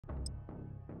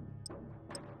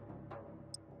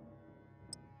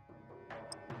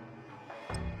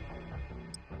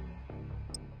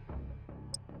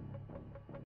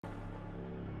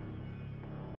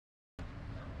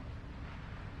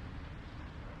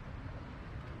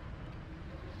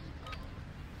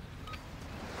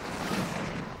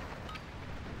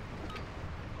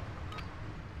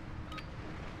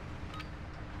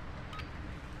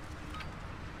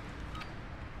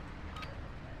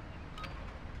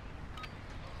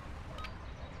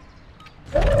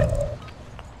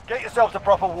Get yourselves a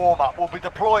proper warm-up. We'll be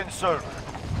deploying soon.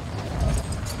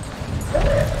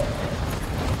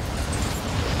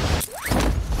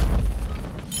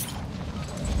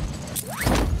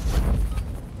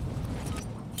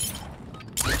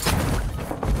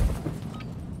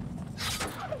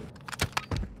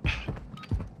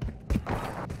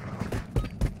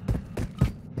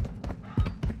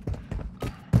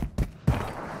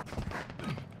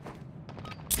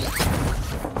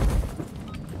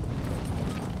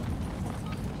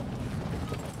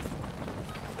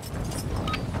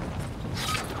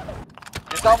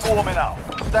 Done warming up.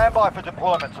 Stand by for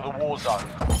deployment to the war zone.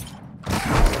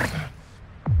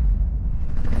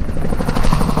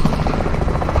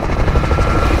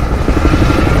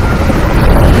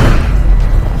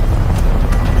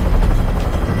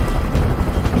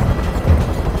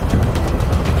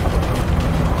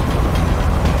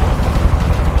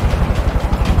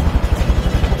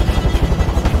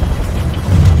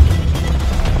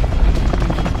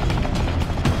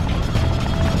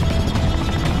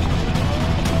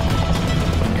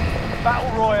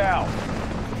 Battle Royale.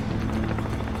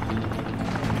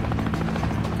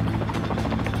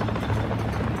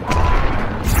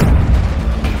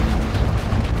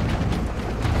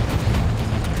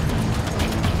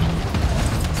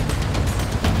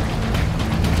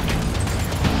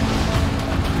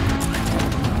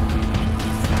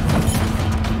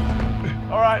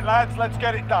 All right, lads, let's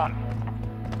get it done.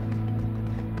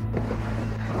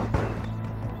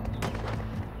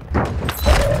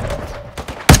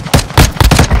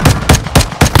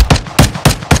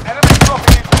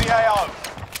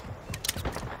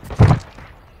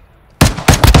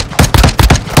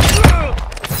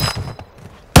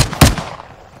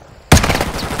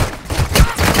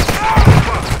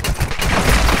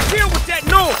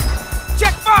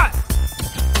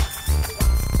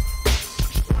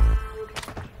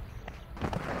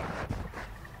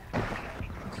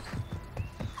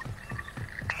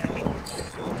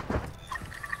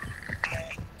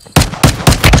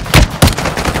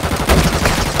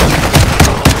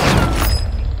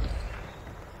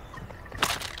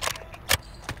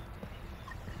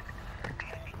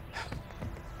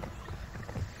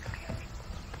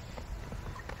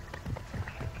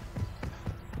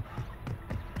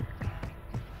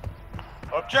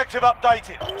 Objective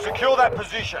updated. Secure that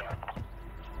position.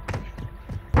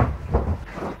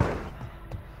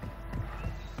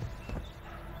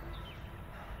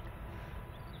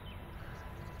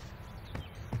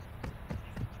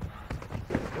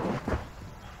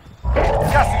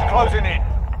 Gas is closing in.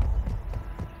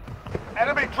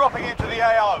 Enemy dropping into the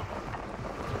AO.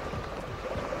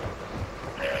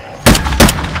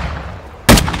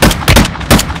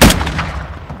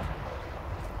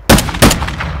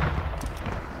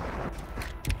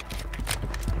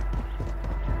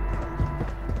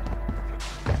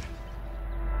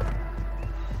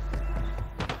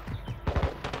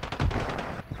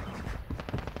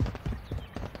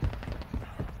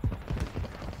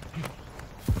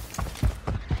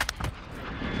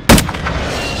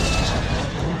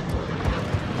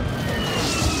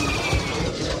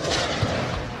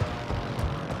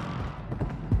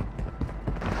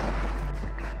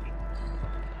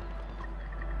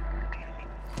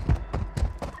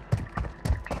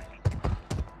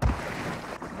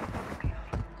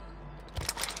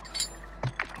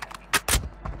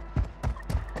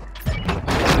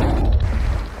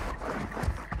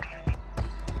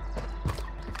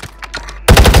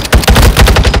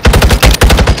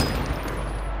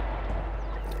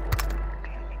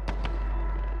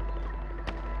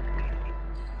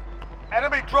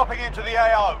 Enemy dropping into the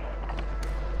AO.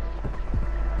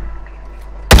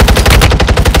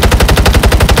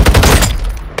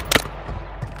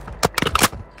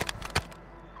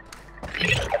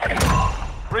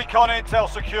 Recon intel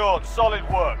secured. Solid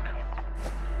work.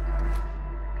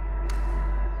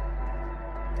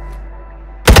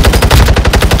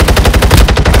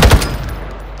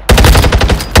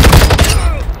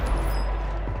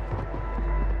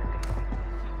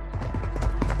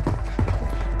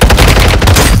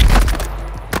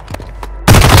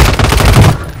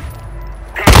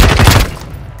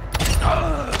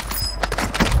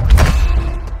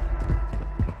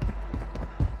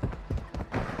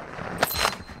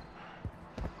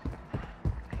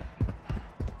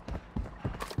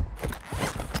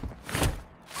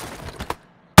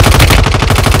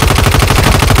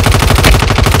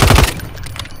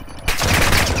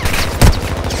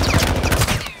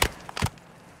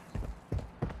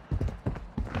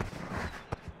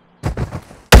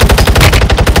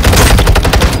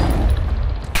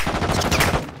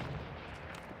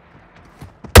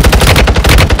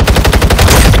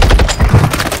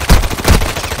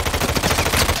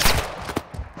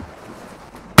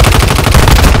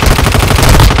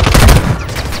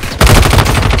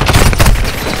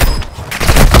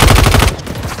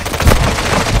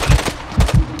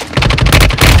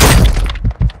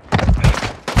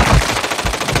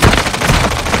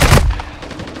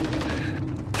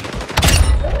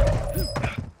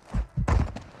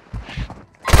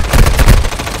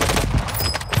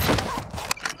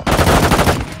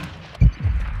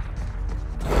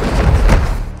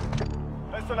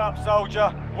 up,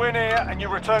 soldier. Win here and you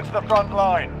return to the front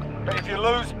line. But if you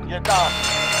lose, you're done.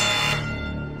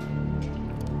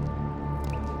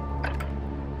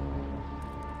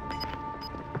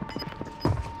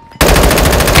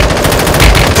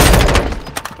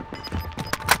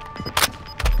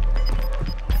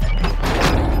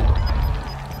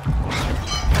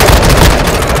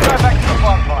 Go back to the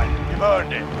front line. You've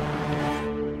earned it.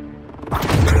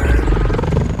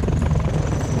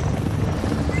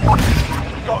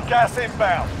 Got gas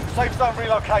inbound. Safe zone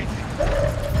relocated.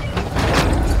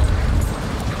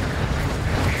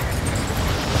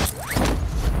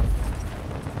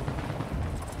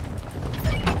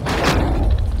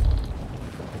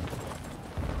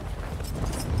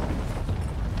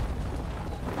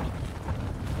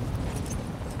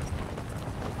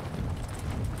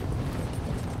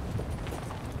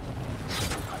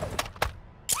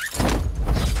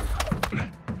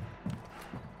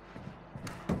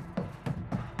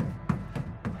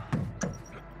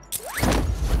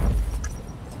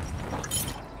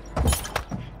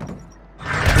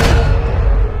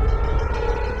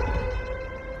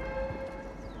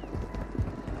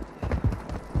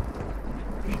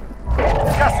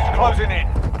 Gas is closing in.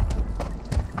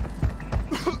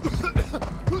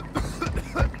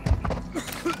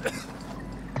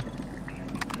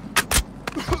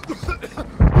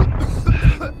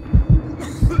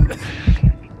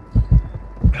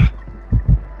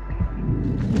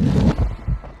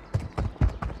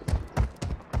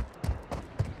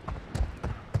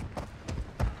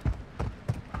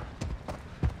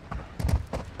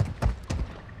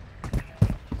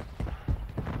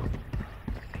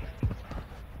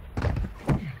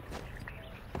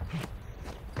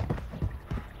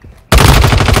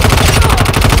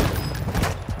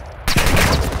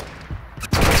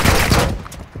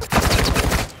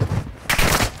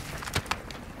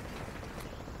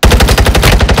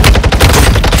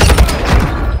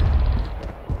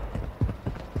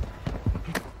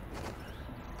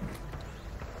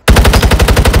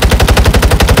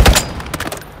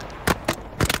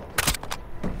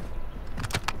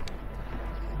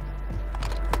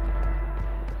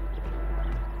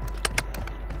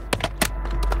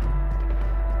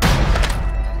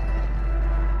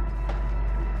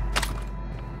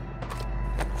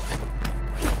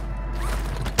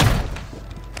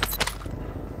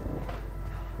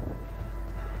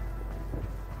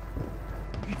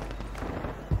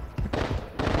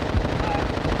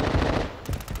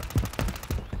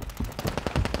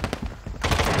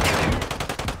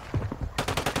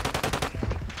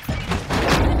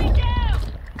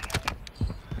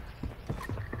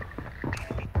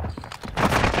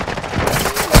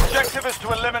 Objective is to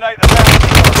eliminate the bounty.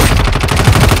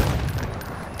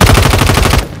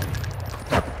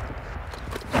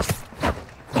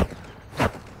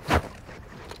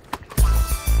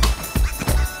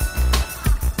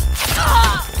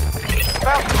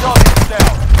 Bounty target is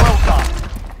down. Well done.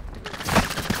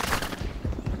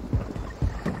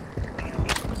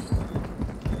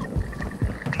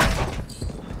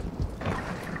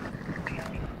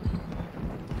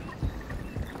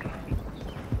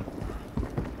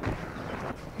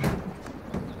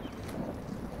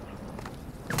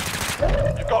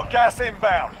 You've got gas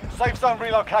inbound. Safe zone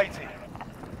relocated.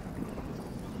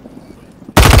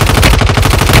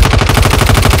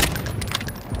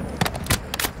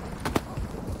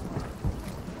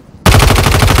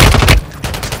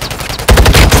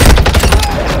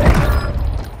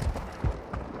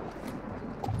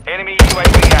 Enemy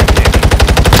UAV active.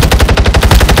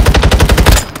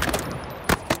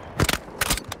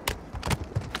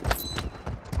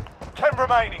 Ten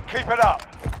remaining. Keep it up.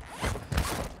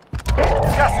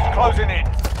 Gas is closing in.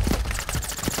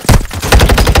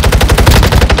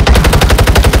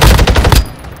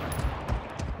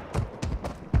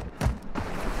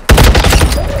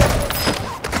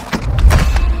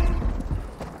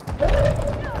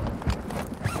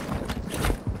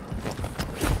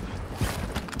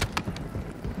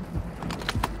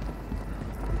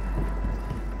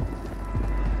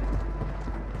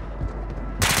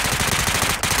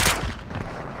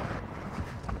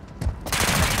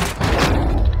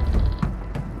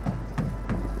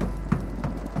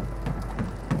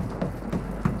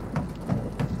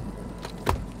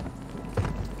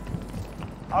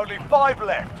 Only 5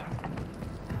 left.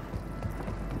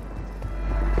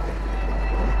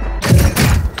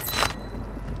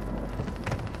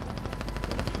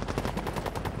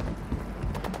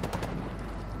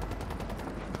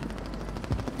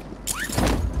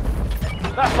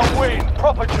 That's a win.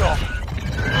 Proper job.